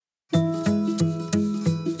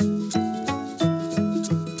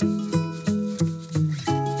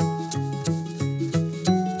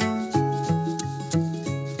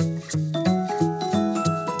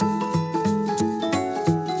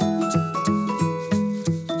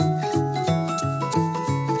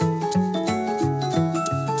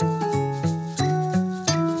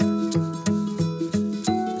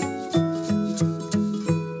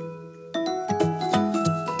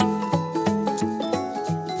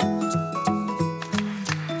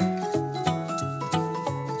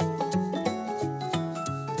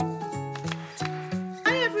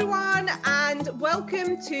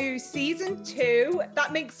to season 2.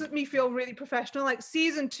 That makes me feel really professional, like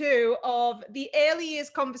season 2 of the Early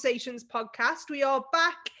Years Conversations podcast. We are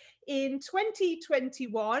back in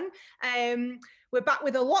 2021. We're back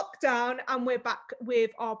with a lockdown and we're back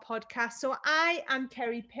with our podcast. So I am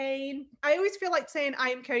Kerry Payne. I always feel like saying I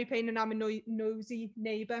am Kerry Payne and I'm a nosy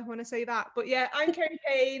neighbour when I say that. But yeah, I'm Kerry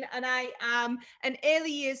Payne and I am an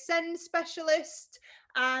early years SEND specialist.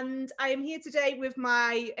 And I am here today with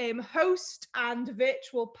my host and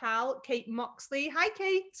virtual pal, Kate Moxley. Hi,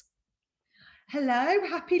 Kate. Hello,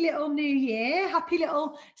 happy little new year. Happy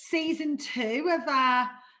little season 2 of our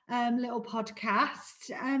little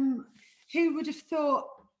podcast. Who would have thought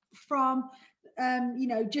from,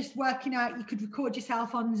 just working out you could record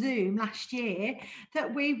yourself on Zoom last year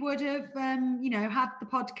that we would have, had the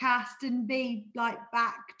podcast and be like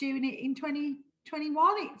back doing it in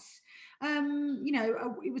 2021.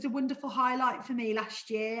 It was a wonderful highlight for me last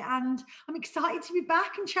year and I'm excited to be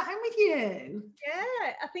back and chatting with you.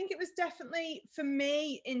 Yeah, I think it was definitely, for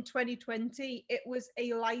me in 2020, it was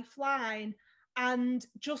a lifeline and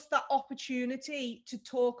just that opportunity to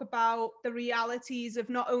talk about the realities of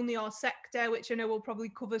not only our sector, which I know we'll probably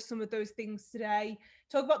cover some of those things today,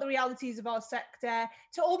 talk about the realities of our sector,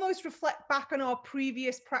 to almost reflect back on our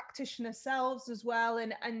previous practitioner selves as well,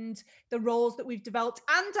 and the roles that we've developed,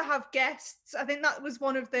 and to have guests. I think that was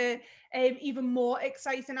one of the even more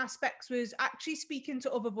exciting aspects, was actually speaking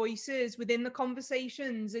to other voices within the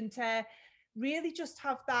conversations and to really just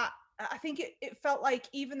have that. I think it felt like,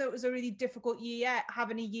 even though it was a really difficult year,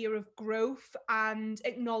 having a year of growth and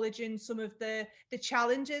acknowledging some of the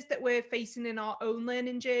challenges that we're facing in our own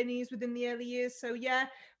learning journeys within the early years. So yeah,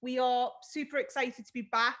 we are super excited to be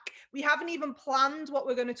back. We haven't even planned what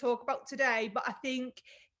we're going to talk about today, but I think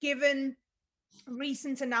given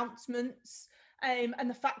recent announcements and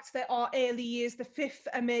the fact that our early years, the 5th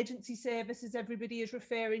emergency services, everybody is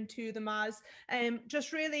referring to them as,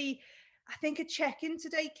 just really, I think, a check-in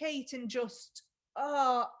today, Kate, and just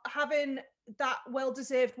having that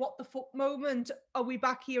well-deserved what the fuck moment. Are we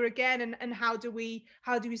back here again, and how do we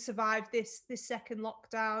survive this second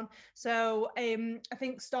lockdown? So I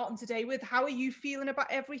think starting today with, how are you feeling about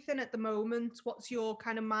everything at the moment? What's your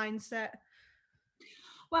kind of mindset?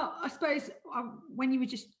 Well, I suppose when you were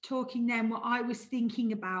just talking then, what I was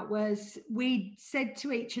thinking about was, we said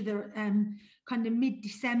to each other kind of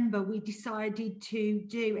mid-December, we decided to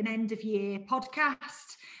do an end of year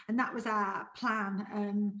podcast, and that was our plan.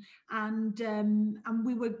 And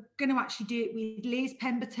we were going to actually do it with Liz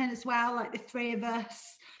Pemberton as well, like the three of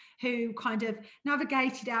us who kind of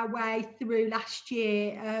navigated our way through last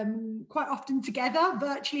year, quite often together,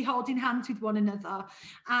 virtually holding hands with one another.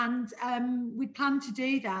 And we planned to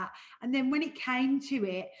do that. And then when it came to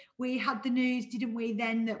it, we had the news, didn't we,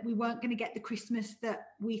 then, that we weren't going to get the Christmas that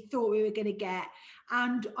we thought we were going to get.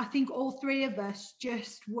 And I think all three of us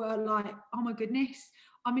just were like, oh my goodness,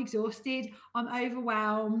 I'm exhausted, I'm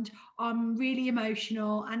overwhelmed, I'm really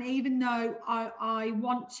emotional. And even though I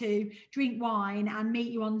want to drink wine and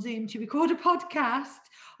meet you on Zoom to record a podcast,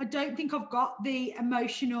 I don't think I've got the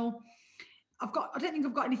emotional, I don't think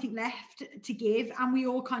I've got anything left to give. And we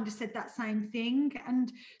all kind of said that same thing.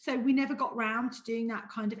 And so we never got round to doing that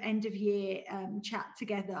kind of end of year chat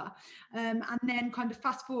together. And then kind of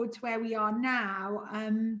fast forward to where we are now.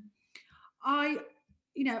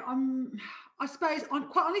 I suppose,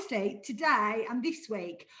 quite honestly, today and this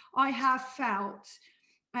week, I have felt,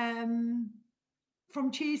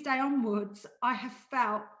 from Tuesday onwards, I have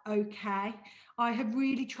felt okay. I have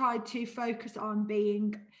really tried to focus on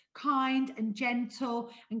being kind and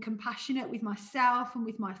gentle and compassionate with myself and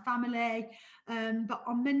with my family. But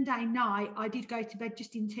on Monday night, I did go to bed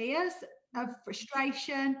just in tears of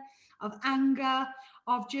frustration, of anger,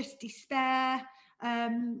 of just despair.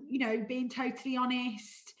 Being totally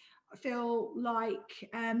honest, I feel like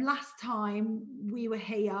last time we were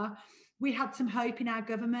here, we had some hope in our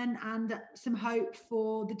government and some hope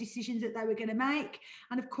for the decisions that they were going to make.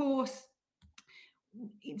 And of course,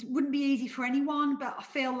 it wouldn't be easy for anyone, but I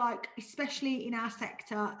feel like, especially in our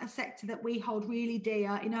sector, a sector that we hold really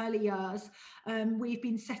dear in early years, we've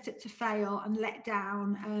been set up to fail and let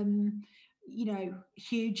down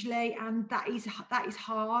hugely, and that is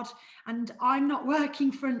hard. And I'm not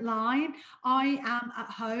working frontline, I am at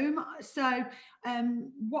home, so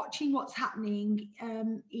watching what's happening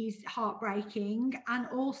is heartbreaking. And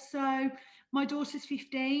also, my daughter's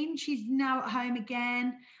 15, she's now at home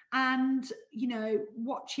again, and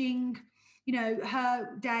watching you know,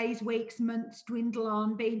 her days, weeks, months dwindle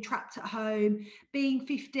on, being trapped at home, being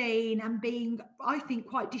 15 and being, I think,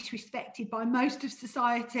 quite disrespected by most of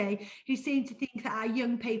society who seem to think that our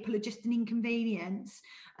young people are just an inconvenience.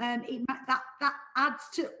 That adds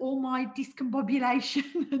to all my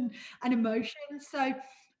discombobulation and emotion. So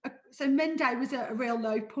Monday was a real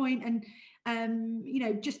low point, and you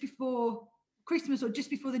know, just before Christmas or just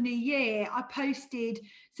before the new year, I posted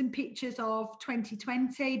some pictures of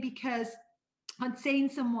 2020 because I'd seen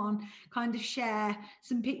someone kind of share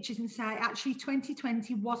some pictures and say, actually,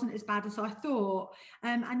 2020 wasn't as bad as I thought.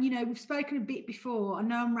 And, you know, we've spoken a bit before. I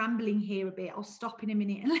know I'm rambling here a bit. I'll stop in a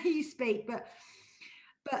minute and let you speak. But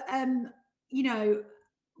you know,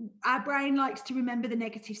 our brain likes to remember the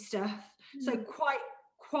negative stuff. So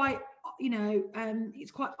quite, you know,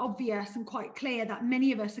 it's quite obvious and quite clear that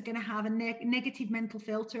many of us are going to have a negative mental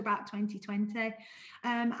filter about 2020.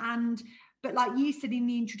 And but like you said in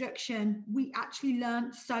the introduction, we actually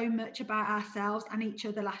learned so much about ourselves and each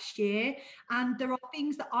other last year. And there are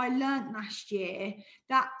things that I learned last year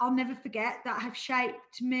that I'll never forget, that have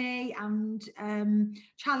shaped me and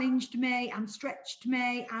challenged me and stretched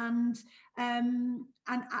me. And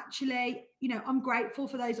actually, you know, I'm grateful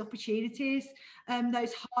for those opportunities,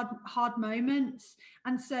 those hard moments.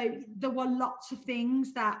 And so there were lots of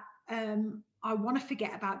things that I want to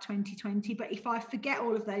forget about 2020, but if I forget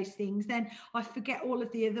all of those things, then I forget all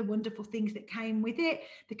of the other wonderful things that came with it: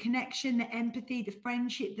 the connection, the empathy, the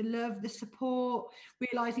friendship, the love, the support,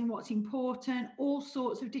 realizing what's important, all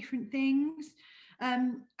sorts of different things.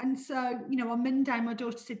 And so, you know, on Monday, my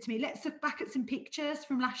daughter said to me, let's look back at some pictures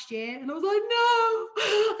from last year. And I was like,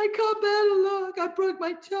 no, I can't bear to look. I broke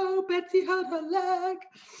my toe. Betsy hurt her leg.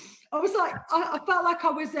 I was like, I felt like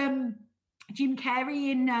I was Jim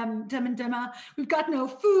Carrey in Dumb and Dumber. We've got no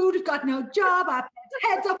food, we've got no job, our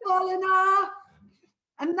heads are falling off.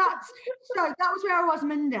 And that was where I was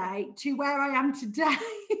Monday to where I am today.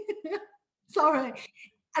 Sorry.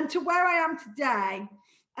 And to where I am today,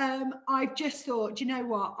 I've just thought, you know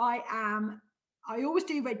what? I always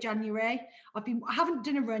do Red January. I haven't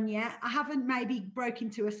done a run yet. I haven't maybe broke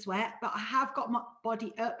into a sweat, but I have got my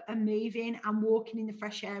body up and moving and walking in the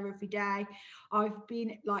fresh air every day. I've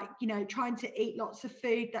been like, you know, trying to eat lots of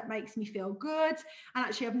food that makes me feel good. And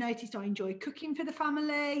actually, I've noticed I enjoy cooking for the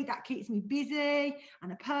family. That keeps me busy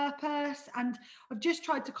and a purpose. And I've just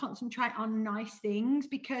tried to concentrate on nice things,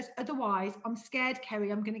 because otherwise I'm scared,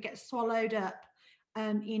 Kerry, I'm going to get swallowed up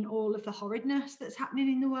in all of the horridness that's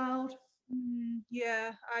happening in the world.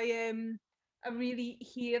 Yeah, I really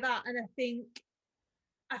hear that, and I think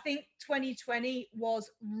 2020 was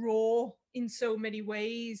raw in so many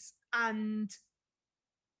ways, and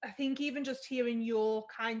I think even just hearing your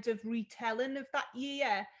kind of retelling of that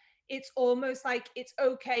year, it's almost like it's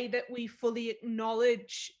okay that we fully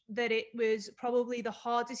acknowledge that it was probably the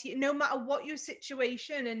hardest year, no matter what your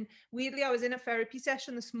situation. And weirdly, I was in a therapy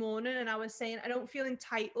session this morning and I was saying I don't feel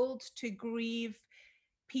entitled to grieve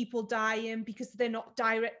people dying because they're not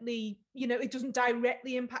directly, you know, it doesn't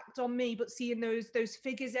directly impact on me, but seeing those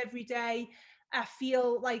figures every day, I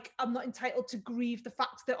feel like I'm not entitled to grieve the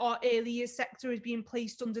fact that our early years sector is being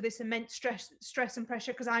placed under this immense stress and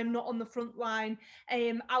pressure because I'm not on the front line,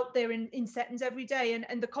 out there in settings every day.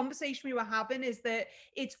 And the conversation we were having is that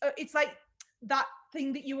it's like that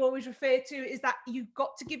thing that you always refer to, is that you've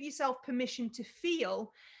got to give yourself permission to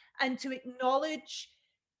feel and to acknowledge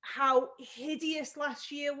how hideous last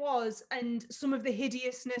year was and some of the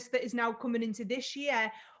hideousness that is now coming into this year,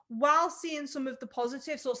 while seeing some of the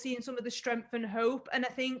positives or seeing some of the strength and hope. And I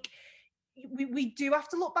think we do have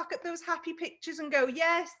to look back at those happy pictures and go,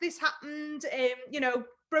 yes, this happened, you know,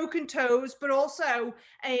 broken toes, but also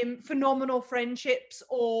phenomenal friendships,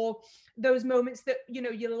 or those moments that, you know,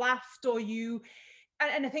 you laughed or you.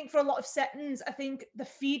 And I think for a lot of settings, I think the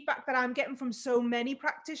feedback that I'm getting from so many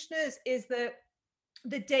practitioners is that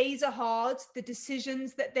the days are hard, the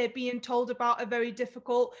decisions that they're being told about are very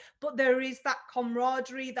difficult, but there is that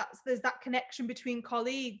camaraderie, there's that connection between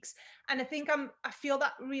colleagues. And I feel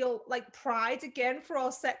that real like pride again for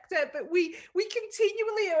our sector, that we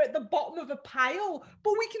continually are at the bottom of a pile,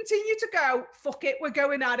 but we continue to go, fuck it, we're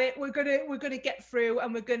going at it, we're gonna get through,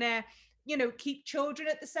 and we're gonna, you know, keep children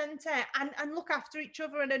at the center and look after each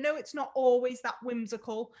other. And I know it's not always that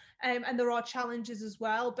whimsical, and there are challenges as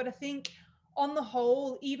well, but I think on the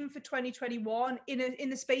whole, even for 2021, in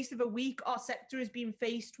the space of a week, our sector has been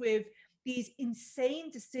faced with these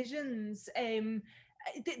insane decisions,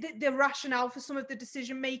 the rationale for some of the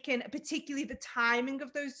decision making, particularly the timing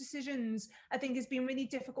of those decisions, I think has been really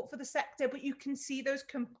difficult for the sector. But you can see those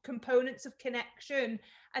components of connection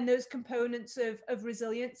and those components of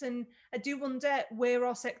resilience. And I do wonder where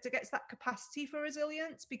our sector gets that capacity for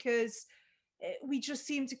resilience, because we just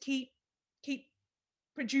seem to keep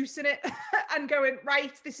producing it and going,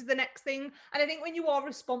 right, this is the next thing. And I think when you are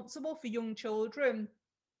responsible for young children,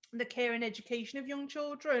 the care and education of young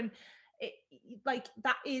children, it, like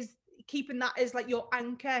that is, keeping that as like your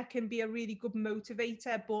anchor can be a really good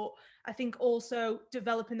motivator. But I think also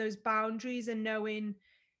developing those boundaries and knowing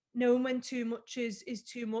when too much is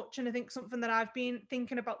too much. And I think something that I've been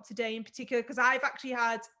thinking about today in particular, because I've actually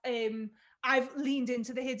had I've leaned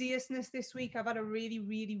into the hideousness this week. I've had a really,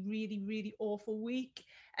 really, really, really awful week.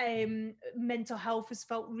 Mental health has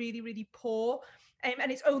felt really, really poor.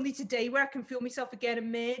 And it's only today where I can feel myself again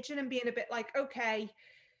emerging and being a bit like, okay,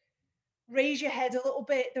 raise your head a little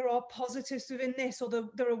bit. There are positives within this, or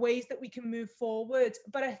there are ways that we can move forward.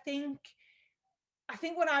 But I think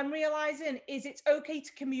what I'm realizing is it's okay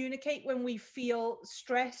to communicate when we feel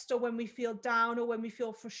stressed or when we feel down or when we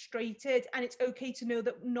feel frustrated. And it's okay to know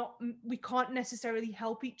that we can't necessarily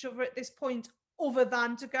help each other at this point, other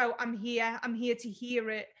than to go, I'm here to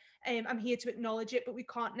hear it. I'm here to acknowledge it, but we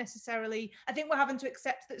can't necessarily, I think we're having to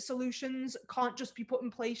accept that solutions can't just be put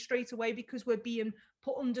in place straight away because we're being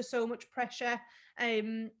put under so much pressure.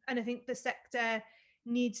 And I think the sector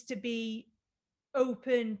needs to be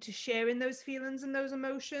open to sharing those feelings and those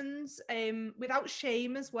emotions, without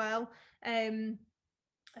shame as well. I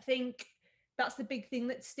think that's the big thing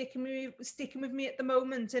that's sticking with me at the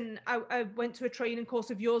moment. And I went to a training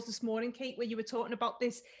course of yours this morning, Kate, where you were talking about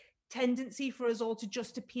this tendency for us all to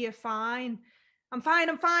just appear fine. I'm fine,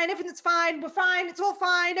 everything's fine, we're fine, it's all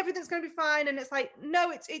fine, everything's going to be fine. And it's like,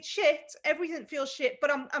 no, it's shit, everything feels shit, but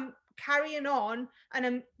I'm carrying on and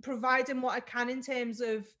I'm providing what I can in terms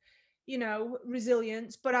of,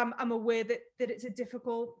 resilience. But I'm aware that it's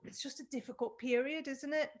just a difficult period,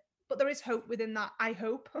 isn't it? But there is hope within that, I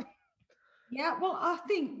hope. Yeah, well, I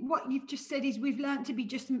think what you've just said is we've learned to be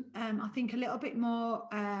just, I think, a little bit more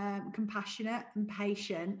compassionate and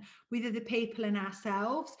patient with other people and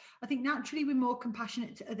ourselves. I think naturally we're more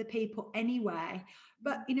compassionate to other people anyway,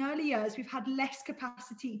 but in early years we've had less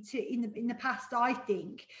capacity to, in the past, I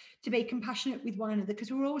think, to be compassionate with one another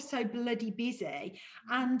because we're all so bloody busy,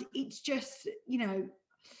 and it's just,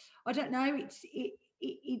 I don't know,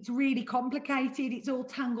 it's really complicated. It's all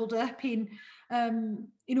tangled up in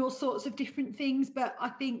all sorts of different things. But I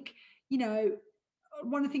think,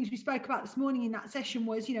 one of the things we spoke about this morning in that session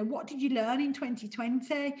was, what did you learn in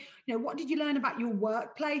 2020? What did you learn about your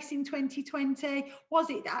workplace in 2020? Was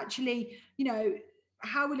it actually,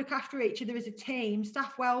 how we look after each other as a team,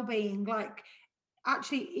 staff well-being, like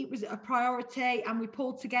actually it was a priority and we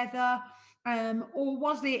pulled together? Or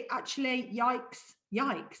was it actually yikes? I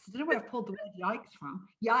don't know where I pulled the word yikes from.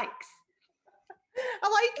 Yikes. I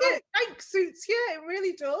like it. Yikes suits you. It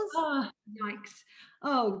really does. Oh, yikes.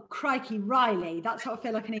 Oh, crikey, Riley. That's what I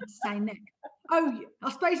feel like I need to say next. Oh, I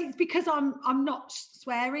suppose it's because I'm not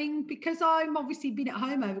swearing, because I'm obviously been at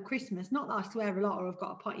home over Christmas. Not that I swear a lot or I've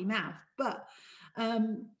got a potty mouth, but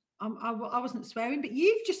I wasn't swearing. But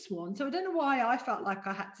you've just sworn, so I don't know why I felt like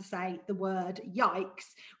I had to say the word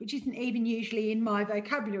yikes, which isn't even usually in my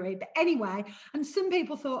vocabulary. But anyway, and some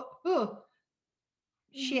people thought, oh,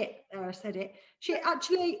 shit, there I said it. Shit,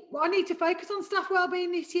 actually, I need to focus on staff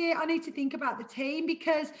wellbeing this year. I need to think about the team,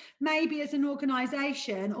 because maybe as an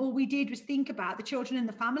organisation, all we did was think about the children and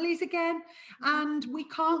the families again. And we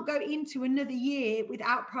can't go into another year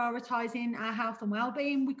without prioritising our health and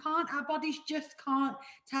wellbeing. We can't, our bodies just can't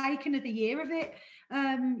take another year of it.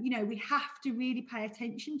 We have to really pay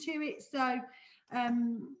attention to it. So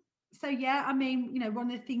yeah, I mean,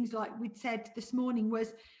 one of the things like we'd said this morning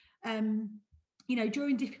was,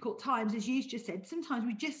 during difficult times, as you just said, sometimes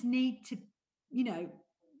we just need to,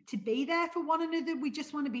 to be there for one another. We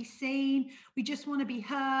just want to be seen. We just want to be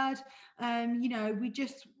heard. We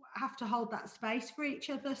just have to hold that space for each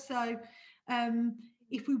other. So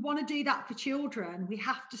if we want to do that for children, we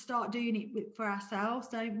have to start doing it for ourselves,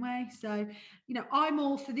 don't we? So, I'm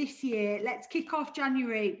all for this year. Let's kick off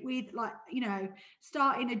January with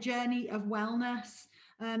starting a journey of wellness.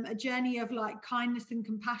 A journey of like kindness and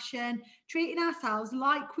compassion, treating ourselves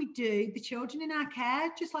like we do the children in our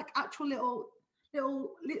care, just like actual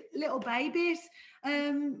little babies.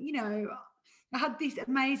 I had this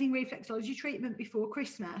amazing reflexology treatment before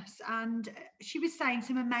Christmas, and she was saying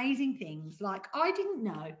some amazing things. Like, I didn't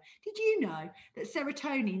know. Did you know that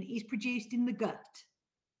serotonin is produced in the gut?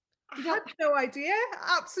 I had no idea.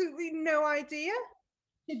 Absolutely no idea.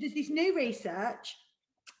 So there's this new research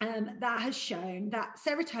that has shown that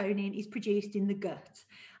serotonin is produced in the gut.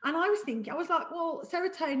 And I was thinking, I was like, well,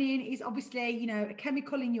 serotonin is obviously, you know, a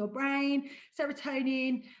chemical in your brain.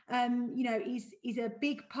 Serotonin, you know, is a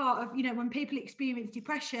big part of, you know, when people experience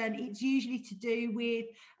depression, it's usually to do with,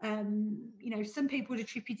 you know, some people would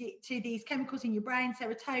attribute it to these chemicals in your brain,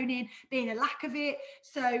 serotonin being a lack of it.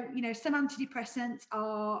 So, you know, some antidepressants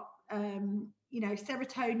are, you know,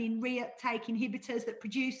 serotonin reuptake inhibitors that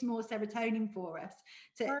produce more serotonin for us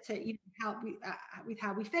to you know, help with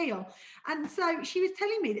how we feel. And so she was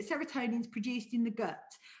telling me that serotonin is produced in the gut.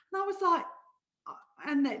 And I was like,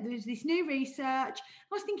 and there's this new research.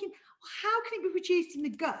 I was thinking, well, how can it be produced in the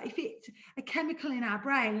gut if it's a chemical in our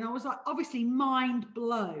brain? And I was like, obviously, mind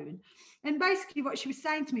blown. And basically, what she was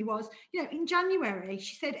saying to me was, you know, in January,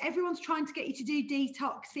 she said, everyone's trying to get you to do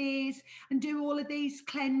detoxes and do all of these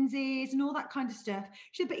cleanses and all that kind of stuff.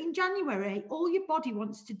 She said, but in January, all your body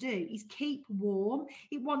wants to do is keep warm.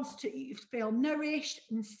 It wants to feel nourished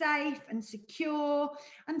and safe and secure.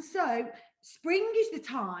 And so spring is the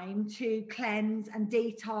time to cleanse and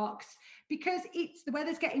detox because it's the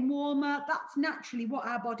weather's getting warmer. That's naturally what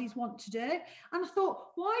our bodies want to do. And I thought,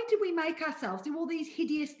 why do we make ourselves do all these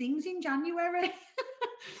hideous things in January?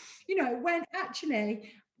 You know, when actually,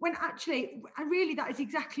 and really that is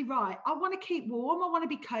exactly right. I want to keep warm. I want to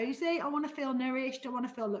be cozy. I want to feel nourished. I want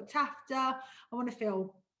to feel looked after. I want to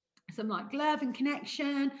feel some like love and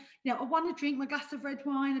connection. You know, I want to drink my glass of red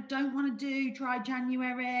wine. I don't want to do dry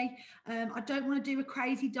January. I don't want to do a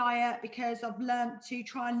crazy diet because I've learned to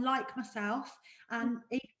try and like myself and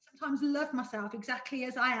sometimes love myself exactly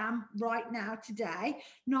as I am right now today,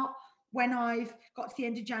 not when I've got to the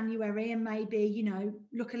end of January and maybe, you know,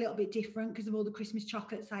 look a little bit different because of all the Christmas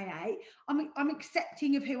chocolates I ate. I'm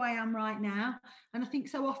accepting of who I am right now. And I think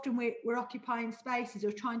so often we're occupying spaces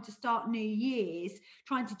or trying to start new years,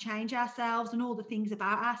 trying to change ourselves and all the things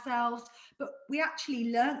about ourselves. But we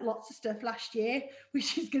actually learnt lots of stuff last year,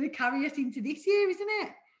 which is going to carry us into this year, isn't it?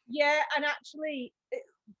 Yeah, and actually,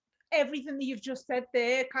 everything that you've just said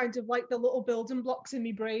there, kind of like the little building blocks in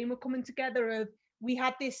my brain were coming together of we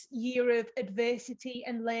had this year of adversity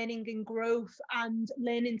and learning and growth and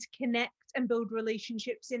learning to connect and build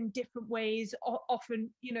relationships in different ways, often,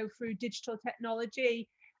 you know, through digital technology.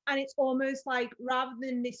 And it's almost like rather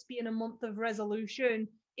than this being a month of resolution,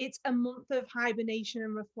 it's a month of hibernation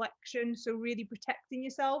and reflection. So really protecting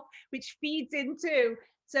yourself, which feeds into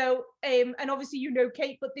so, and obviously, you know,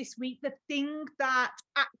 Kate, but this week, the thing that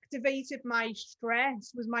activated my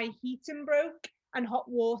stress was my heating broke and hot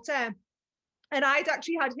water. And I'd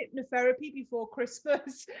actually had hypnotherapy before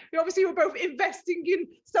Christmas. We obviously were both investing in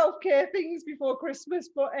self-care things before Christmas,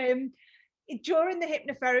 but during the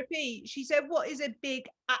hypnotherapy, she said, what is a big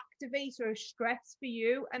activator of stress for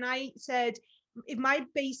you? And I said, if my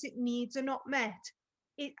basic needs are not met,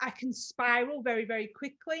 I can spiral very, very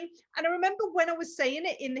quickly. And I remember when I was saying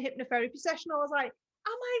it in the hypnotherapy session, I was like,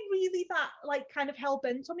 am I really that like kind of hell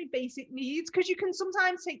bent on my basic needs? Because you can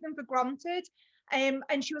sometimes take them for granted. And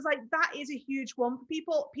she was like, that is a huge one for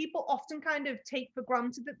people. People often kind of take for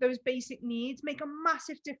granted that those basic needs make a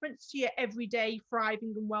massive difference to your everyday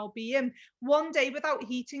thriving and well-being. One day without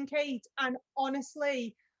heating, Kate, and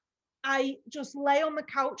honestly, I just lay on the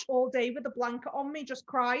couch all day with a blanket on me, just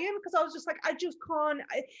crying because I was just like, I just can't.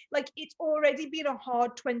 Like, it's already been a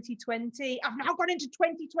hard 2020. I've now gone into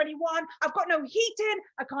 2021. I've got no heating.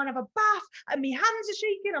 I can't have a bath, and my hands are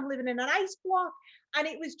shaking. I'm living in an ice block. And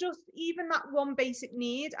it was just even that one basic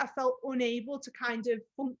need, I felt unable to kind of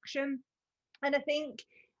function. And I think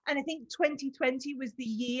 2020 was the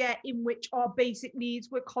year in which our basic needs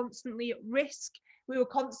were constantly at risk. We were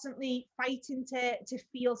constantly fighting to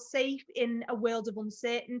feel safe in a world of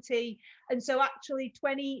uncertainty. And so actually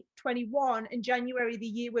 2021 and January, the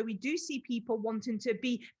year where we do see people wanting to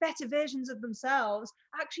be better versions of themselves,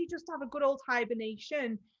 actually just have a good old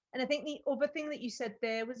hibernation. And I think the other thing that you said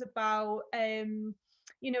there was about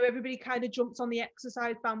you know, everybody kind of jumps on the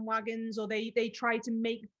exercise bandwagons, or they try to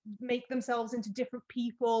make themselves into different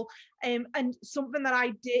people. And something that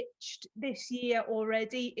I ditched this year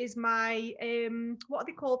already is my what are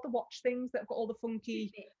they called, the watch things that have got all the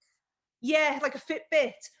funky, yeah, like a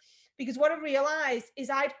Fitbit. Because what I realized is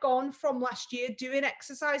I'd gone from last year doing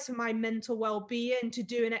exercise for my mental well-being to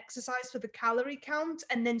doing exercise for the calorie count,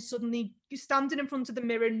 and then suddenly standing in front of the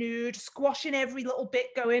mirror nude, squashing every little bit,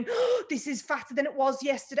 going, oh, this is fatter than it was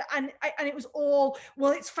yesterday. And it was all,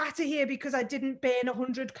 well, it's fatter here because I didn't burn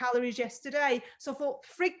 100 calories yesterday. So I thought,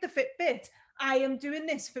 frig the Fitbit. I am doing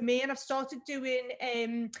this for me, and I've started doing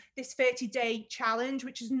this 30-day challenge,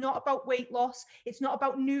 which is not about weight loss. It's not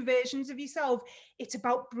about new versions of yourself. It's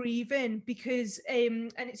about breathing, because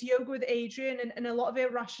and it's yoga with Adriene, and a lot of her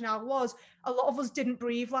rationale was a lot of us didn't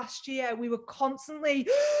breathe last year. We were constantly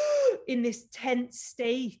in this tense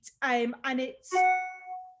state, and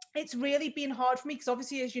it's really been hard for me because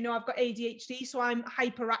obviously, as you know, I've got ADHD, so I'm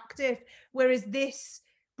hyperactive. Whereas this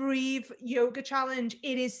breathe yoga challenge,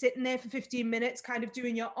 it is sitting there for 15 minutes, kind of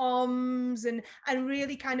doing your arms and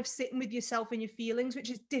really kind of sitting with yourself and your feelings, which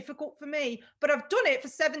is difficult for me. But I've done it for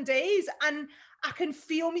 7 days, and I can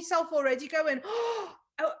feel myself already going, oh,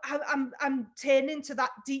 I'm turning to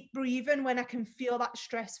that deep breathing when I can feel that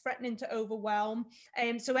stress threatening to overwhelm.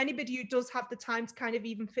 So anybody who does have the time to kind of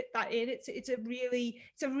even fit that in, it's a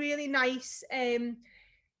really nice.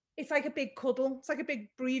 It's like a big cuddle. It's like a big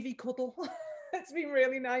breathy cuddle. It's been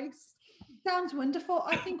really nice. Sounds wonderful.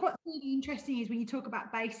 I think what's really interesting is when you talk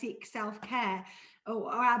about basic self-care or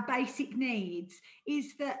our basic needs,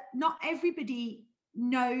 is that not everybody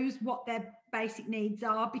knows what their basic needs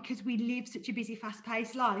are because we live such a busy,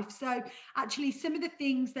 fast-paced life. So actually some of the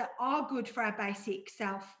things that are good for our basic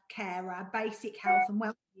self-care, our basic health and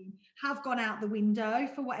well-being, have gone out the window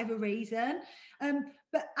for whatever reason.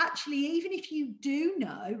 But actually, even if you do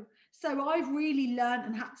know, so I've really learned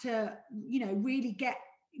and had to, really get,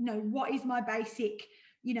 what is my basic,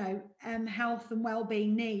 health and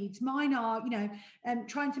well-being needs. Mine are,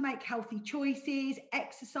 trying to make healthy choices,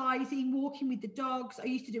 exercising, walking with the dogs. I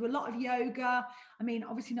used to do a lot of yoga. I mean,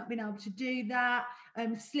 obviously not being able to do that.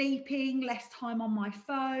 Sleeping, less time on my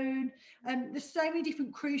phone. There's so many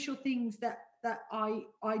different crucial things that I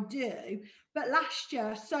do. But last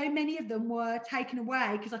year, so many of them were taken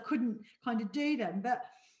away because I couldn't kind of do them. But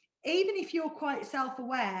even if you're quite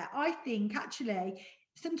self-aware, I think actually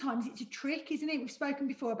sometimes it's a trick, isn't it? We've spoken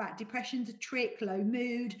before about depression's a trick, low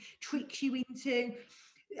mood tricks you into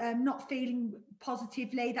not feeling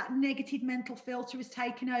positively. That negative mental filter is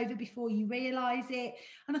taken over before you realize it.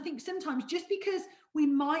 And I think sometimes just because we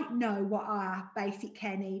might know what our basic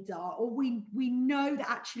care needs are, or we know that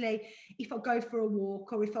actually if I go for a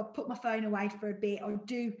walk, or if I put my phone away for a bit, or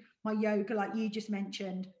do my yoga like you just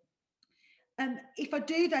mentioned, if I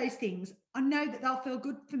do those things, I know that they'll feel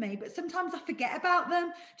good for me, but sometimes I forget about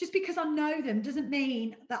them. Just because I know them doesn't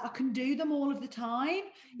mean that I can do them all of the time,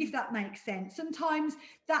 if that makes sense. Sometimes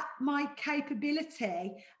that my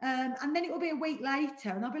capability, and then it will be a week later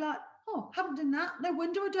and I'll be like, oh, haven't done that. No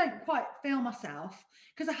wonder I don't quite feel myself,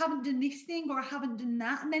 because I haven't done this thing or I haven't done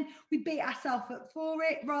that. And then we beat ourselves up for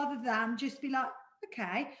it, rather than just be like,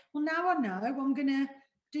 okay, well, now I know I'm going to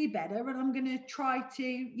do better, and I'm going to try to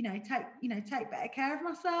take better care of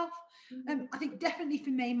myself. I think definitely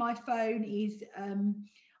for me, my phone is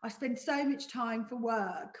I spend so much time for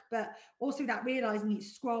work, but also that realizing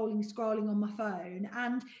it's scrolling on my phone.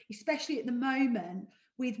 And especially at the moment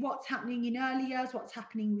with what's happening in early years, what's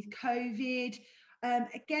happening with COVID,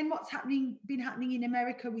 again, what's been happening in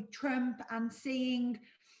America with Trump, and seeing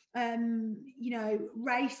racism,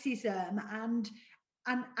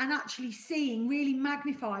 and actually seeing really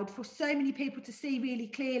magnified for so many people to see really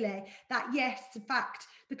clearly that yes, in fact,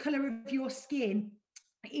 the color of your skin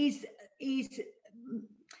is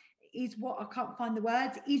what, I can't find the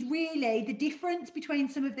words, is really the difference between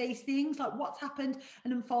some of these things. Like what's happened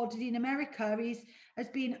and unfolded in America has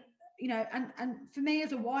been, and for me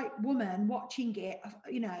as a white woman watching it,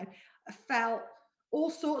 I felt all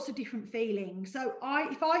sorts of different feelings. So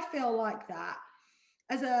if I feel like that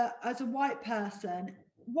as a white person,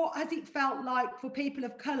 what has it felt like for people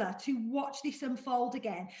of color to watch this unfold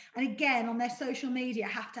again and again on their social media,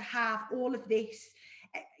 have to have all of this,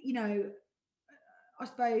 I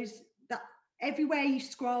suppose that everywhere you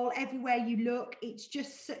scroll, everywhere you look, it's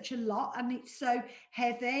just such a lot, and it's so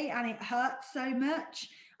heavy and it hurts so much,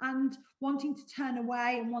 and wanting to turn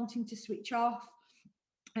away and wanting to switch off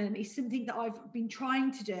is something that I've been trying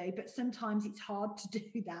to do, but sometimes it's hard to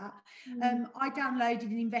do that. I downloaded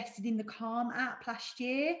and invested in the Calm app last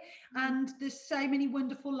year, and there's so many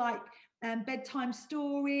wonderful bedtime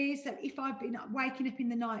stories. So if I've been waking up in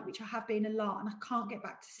the night, which I have been a lot, and I can't get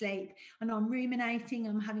back to sleep, and I'm ruminating,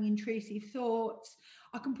 I'm having intrusive thoughts,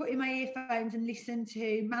 I can put in my earphones and listen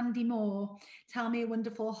to Mandy Moore tell me a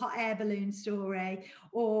wonderful hot air balloon story,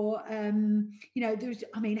 or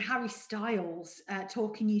Harry Styles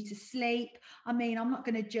talking you to sleep. I mean, I'm not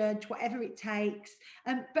going to judge, whatever it takes.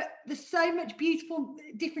 But there's so much beautiful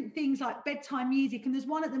different things like bedtime music, and there's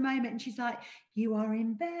one at the moment, and she's like, "You are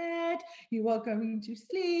in bed, you are going to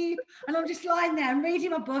sleep," and I'm just lying there, I'm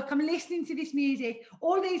reading my book, I'm listening to this music.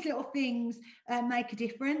 All these little things make a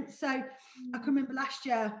difference. So I can remember last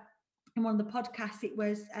year in one of the podcasts, it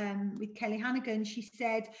was with Kelly Hannigan, she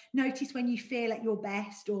said, notice when you feel at your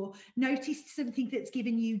best, or notice something that's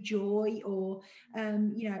given you joy, or,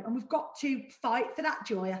 you know, and we've got to fight for that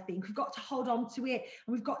joy. I think we've got to hold on to it,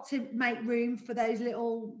 and we've got to make room for those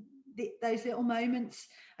little moments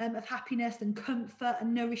of happiness and comfort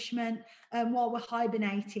and nourishment while we're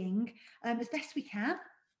hibernating as best we can.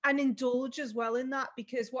 And indulge as well in that,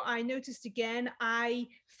 because what I noticed again, I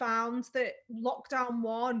found that lockdown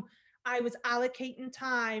one, I was allocating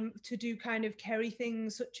time to do kind of Kerry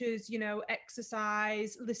things such as, you know,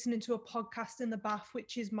 exercise, listening to a podcast in the bath,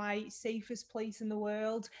 which is my safest place in the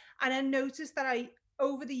world. And I noticed that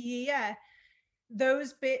over the year,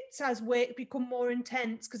 those bits as work become more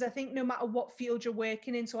intense, because I think no matter what field you're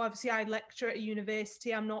working in, so obviously I lecture at a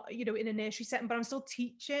university, I'm not, you know, in a nursery setting, but I'm still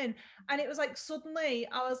teaching. And it was like, suddenly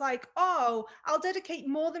I was like, oh, I'll dedicate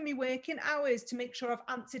more than my working hours to make sure I've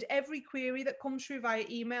answered every query that comes through via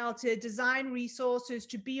email, to design resources,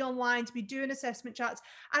 to be online, to be doing assessment chats.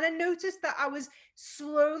 And I noticed that I was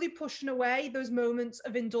slowly pushing away those moments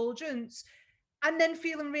of indulgence, and then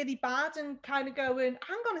feeling really bad and kind of going,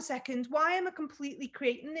 hang on a second, why am I completely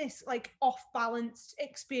creating this like off balanced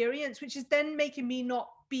experience, which is then making me not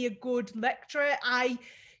be a good lecturer?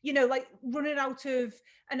 You know, like running out of,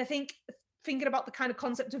 and I think thinking about the kind of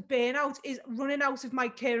concept of burnout is running out of my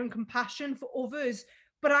care and compassion for others.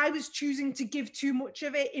 But I was choosing to give too much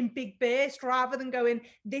of it in big bursts, rather than going,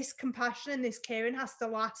 this compassion and this caring has to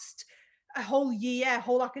last a whole year,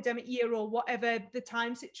 whole academic year, or whatever the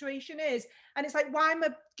time situation is. And it's like, why am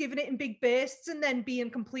I giving it in big bursts and then being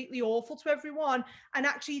completely awful to everyone, and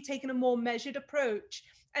actually taking a more measured approach?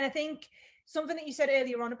 And I think something that you said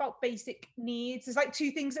earlier on about basic needs, there's like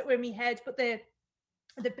two things that were in my head, but the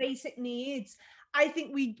basic needs, I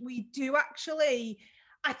think we do actually,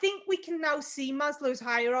 I think we can now see Maslow's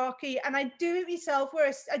hierarchy, and I do it myself,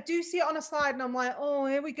 where I do see it on a slide and I'm like, oh,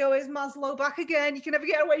 here we go, is Maslow back again? You can never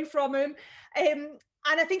get away from him. And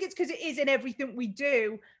I think it's because it is in everything we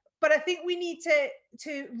do, but I think we need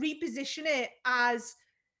to reposition it as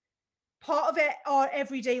part of it, our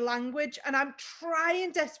everyday language. And I'm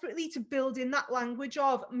trying desperately to build in that language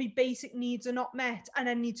of, my basic needs are not met and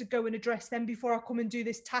I need to go and address them before I come and do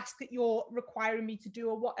this task that you're requiring me to do,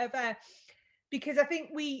 or whatever. Because I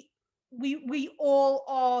think we all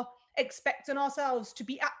are expecting ourselves to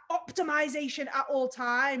be at optimization at all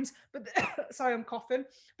times, but sorry, I'm coughing.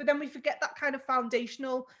 But then we forget that kind of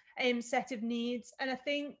foundational set of needs. And I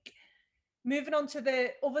think moving on to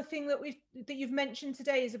the other thing that you've mentioned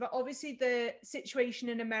today is about, obviously, the situation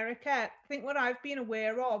in America. I think what I've been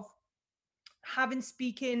aware of, having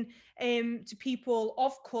speaking to people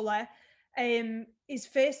of color, is,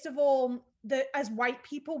 first of all, that as white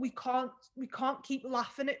people we can't keep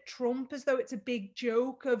laughing at Trump as though it's a big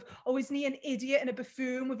joke of, oh, isn't he an idiot and a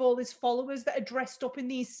buffoon with all his followers that are dressed up in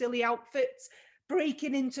these silly outfits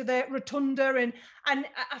breaking into the rotunda. And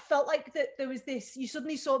I felt like that there was this, you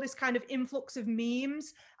suddenly saw this kind of influx of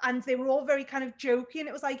memes, and they were all very kind of jokey, and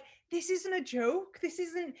it was like, this isn't a joke,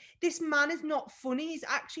 this man is not funny, he's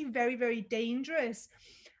actually very, very dangerous.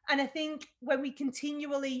 And I think when we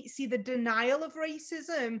continually see the denial of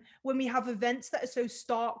racism, when we have events that are so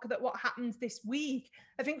stark, that what happens this week,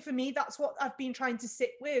 I think for me, that's what I've been trying to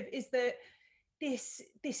sit with, is that this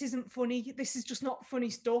isn't funny. This is just not funny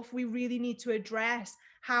stuff. We really need to address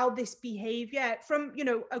how this behavior from, you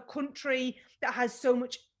know, a country that has so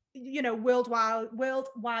much, you know,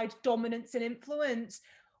 worldwide dominance and influence.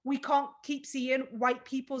 We can't keep seeing white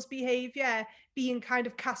people's behavior being kind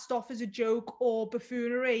of cast off as a joke or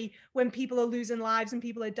buffoonery, when people are losing lives and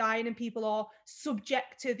people are dying and people are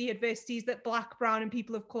subject to the adversities that Black, brown, and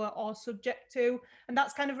people of color are subject to. And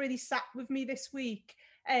that's kind of really sat with me this week.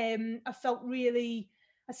 I felt really,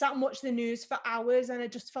 I sat and watched the news for hours, and I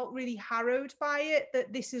just felt really harrowed by it,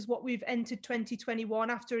 that this is what we've entered 2021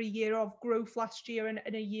 after a year of growth last year, and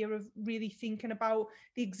a year of really thinking about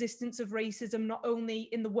the existence of racism, not only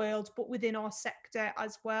in the world, but within our sector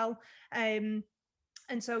as well. And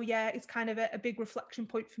so, yeah, it's kind of a big reflection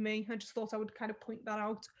point for me. I just thought I would kind of point that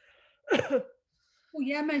out. Well,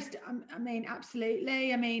 yeah, I mean,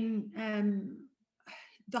 absolutely. I mean,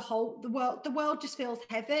 the world just feels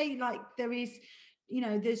heavy. Like there is, you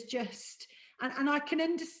know, there's just, and I can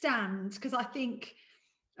understand, because I think,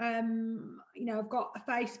 you know, I've got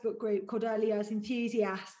a Facebook group called Early Years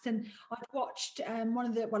Enthusiasts, and I'd watched I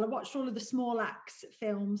watched all of the Small Axe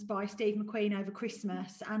films by Steve McQueen over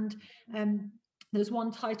Christmas, and there's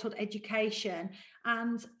one titled Education,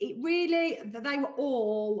 and it really, they were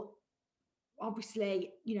all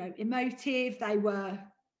obviously, you know, emotive. They were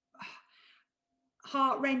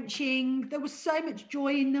heart-wrenching. There was so much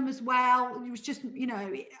joy in them as well. It was just, you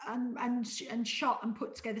know, and shot and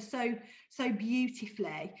put together so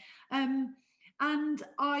beautifully. And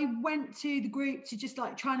I went to the group to just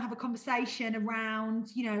like try and have a conversation around,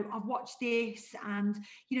 you know, I've watched this and,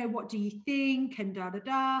 you know, what do you think? And da da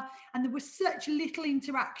da. And there was such little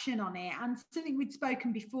interaction on it. And something we'd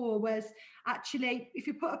spoken before was actually, if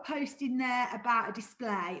you put a post in there about a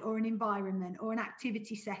display or an environment or an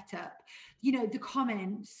activity setup, you know, the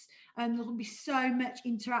comments, and there'll be so much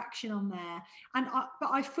interaction on there. But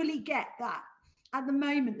I fully get that at the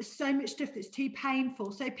moment there's so much stuff that's too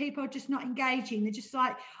painful, so people are just not engaging. They're just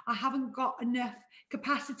like, I haven't got enough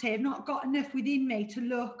capacity, I've not got enough within me to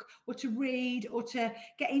look or to read or to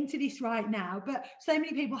get into this right now. But so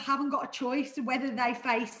many people haven't got a choice of whether they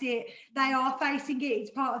face it. They are facing it,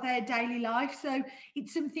 it's part of their daily life. So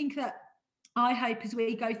it's something that I hope as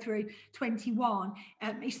we go through 21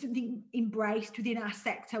 is something embraced within our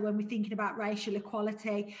sector when we're thinking about racial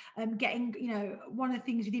equality. Getting, you know, one of the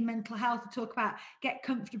things within mental health to talk about, get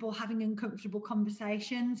comfortable having uncomfortable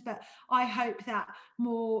conversations. But I hope that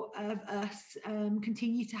more of us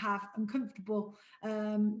continue to have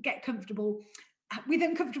get comfortable with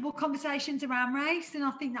uncomfortable conversations around race. And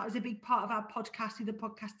I think that was a big part of our podcast with the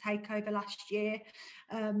podcast takeover last year.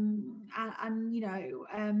 You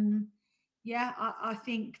know, yeah, I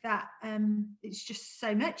think that it's just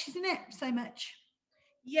so much, isn't it? So much.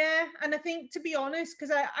 Yeah, and I think, to be honest,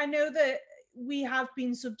 because I know that we have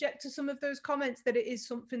been subject to some of those comments, that it is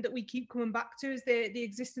something that we keep coming back to, is the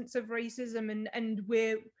existence of racism, and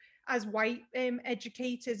we're, as white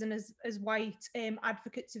educators and as white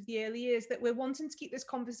advocates of the early years, that we're wanting to keep this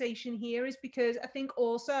conversation here, is because I think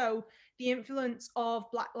also the influence of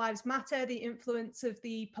Black Lives Matter, the influence of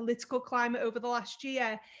the political climate over the last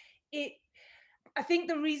year, I think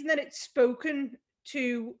the reason that it's spoken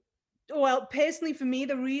to, well, personally for me,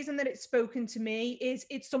 the reason that it's spoken to me is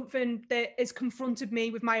it's something that has confronted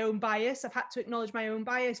me with my own bias. I've had to acknowledge my own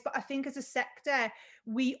bias, but I think as a sector,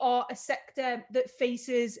 we are a sector that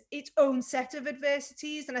faces its own set of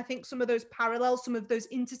adversities. And I think some of those parallels, some of those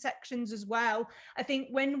intersections as well. I think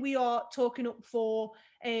when we are talking up for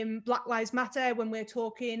Black Lives Matter, when we're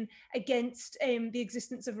talking against the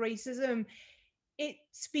existence of racism, it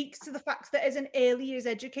speaks to the fact that as an early years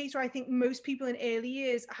educator, I think most people in early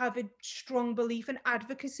years have a strong belief in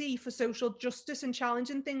advocacy for social justice and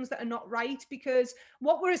challenging things that are not right, because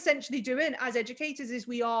what we're essentially doing as educators is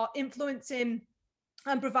we are influencing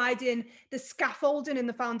and providing the scaffolding and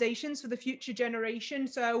the foundations for the future generation.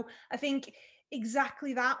 So I think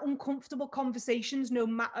exactly that, uncomfortable conversations, no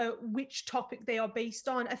matter which topic they are based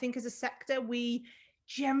on. I think as a sector, we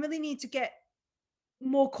generally need to get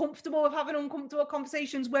more comfortable with having uncomfortable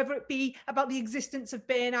conversations, whether it be about the existence of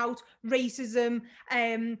burnout, racism,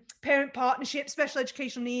 parent partnership, special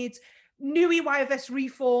educational needs, new EYFS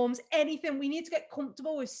reforms, anything. We need to get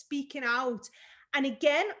comfortable with speaking out. And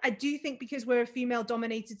again, I do think because we're a female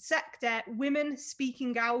dominated sector, women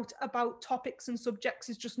speaking out about topics and subjects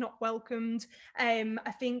is just not welcomed.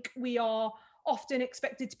 I think we are often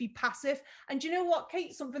expected to be passive. And do you know what,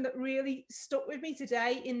 Kate? Something that really stuck with me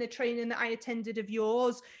today in the training that I attended of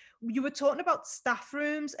yours, you were talking about staff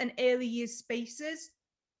rooms and early years spaces.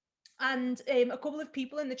 And a couple of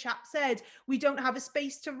people in the chat said, we don't have a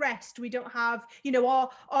space to rest. We don't have, you know, our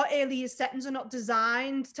early years settings are not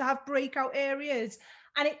designed to have breakout areas.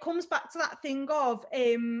 And it comes back to that thing of,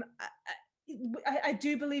 I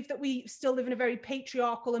do believe that we still live in a very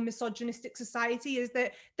patriarchal and misogynistic society, is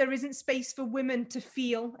that there isn't space for women to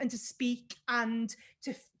feel and to speak and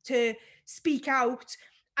to speak out.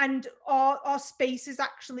 And our spaces are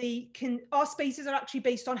actually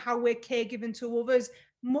based on how we're caregiving to others,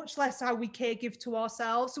 much less how we caregive to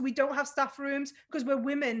ourselves. So we don't have staff rooms because we're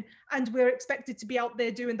women and we're expected to be out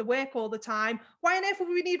there doing the work all the time. Why on earth would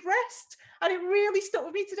we need rest? And it really stuck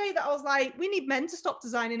with me today that I was like, we need men to stop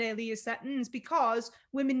designing early year settings because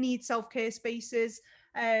women need self-care spaces.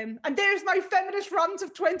 And there's my feminist rant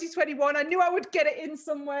of 2021. I knew I would get it in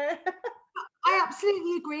somewhere. I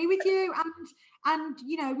absolutely agree with you. And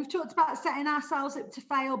you know, we've talked about setting ourselves up to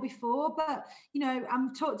fail before, but you know,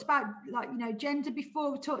 we've talked about, like, you know, gender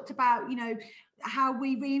before. We've talked about, you know, how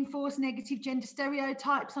we reinforce negative gender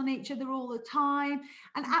stereotypes on each other all the time.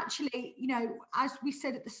 And actually, you know, as we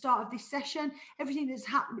said at the start of this session, everything that's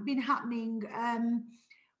been happening,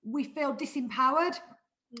 we feel disempowered.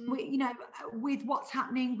 You know, with what's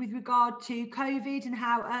happening with regard to COVID and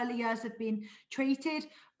how early years have been treated.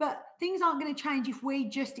 but things aren't going to change if we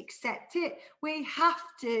just accept it. We have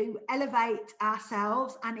to elevate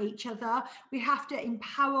ourselves and each other. We have to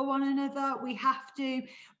empower one another. We have to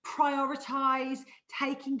prioritize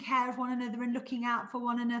taking care of one another and looking out for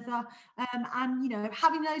one another, and, you know,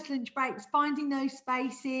 having those lunch breaks, finding those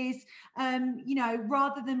spaces, you know,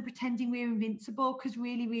 rather than pretending we're invincible, because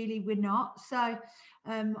really we're not. So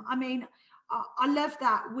I mean, I love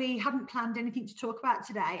that we haven't planned anything to talk about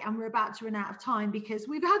today, and we're about to run out of time because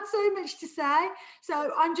we've had so much to say.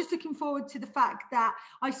 So I'm just looking forward to the fact that,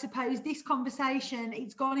 I suppose, this conversation,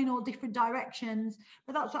 it's gone in all different directions,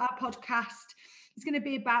 but that's what our podcast is going to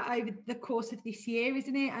be about over the course of this year,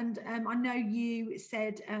 isn't it? And I know you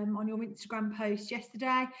said on your Instagram post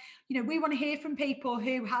yesterday, you know, we want to hear from people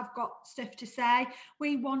who have got stuff to say.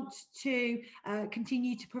 We want to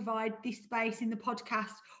continue to provide this space in the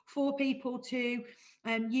podcast for people to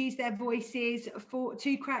use their voices,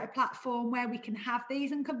 to create a platform where we can have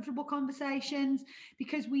these uncomfortable conversations,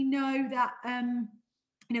 because we know that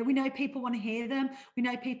you know, we know people want to hear them. We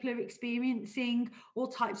know people are experiencing all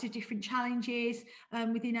types of different challenges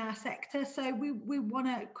within our sector. So we want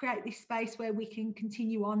to create this space where we can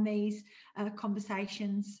continue on these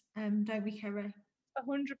conversations, don't we, Kerry?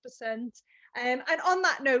 100%. And on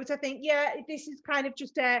that note, I think, yeah, this is kind of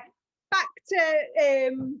just back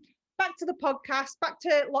to the podcast, back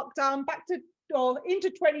to lockdown, into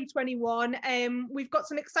 2021. We've got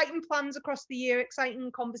some exciting plans across the year, exciting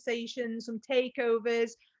conversations, some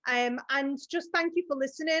takeovers, and just thank you for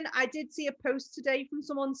listening. I did see a post today from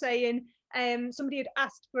someone saying somebody had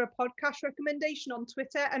asked for a podcast recommendation on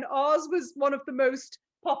Twitter, and ours was one of the most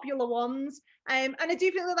popular ones. And I do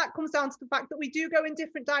think that comes down to the fact that we do go in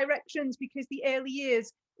different directions, because the early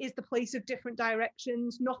years is the place of different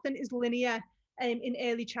directions. Nothing is linear in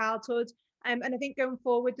early childhood. And I think going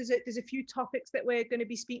forward, there's a few topics that we're going to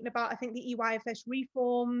be speaking about. I think the EYFS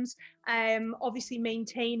reforms, obviously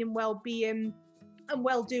maintaining well-being and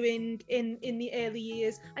well-doing in the early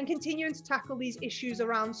years, and continuing to tackle these issues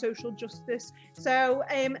around social justice. So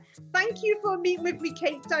thank you for meeting with me,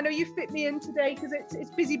 Kate. I know you fit me in today because it's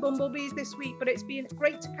busy bumblebees this week, but it's been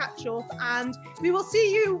great to catch up, and we will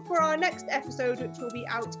see you for our next episode, which will be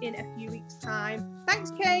out in a few weeks' time. Thanks,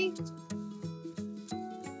 Kate.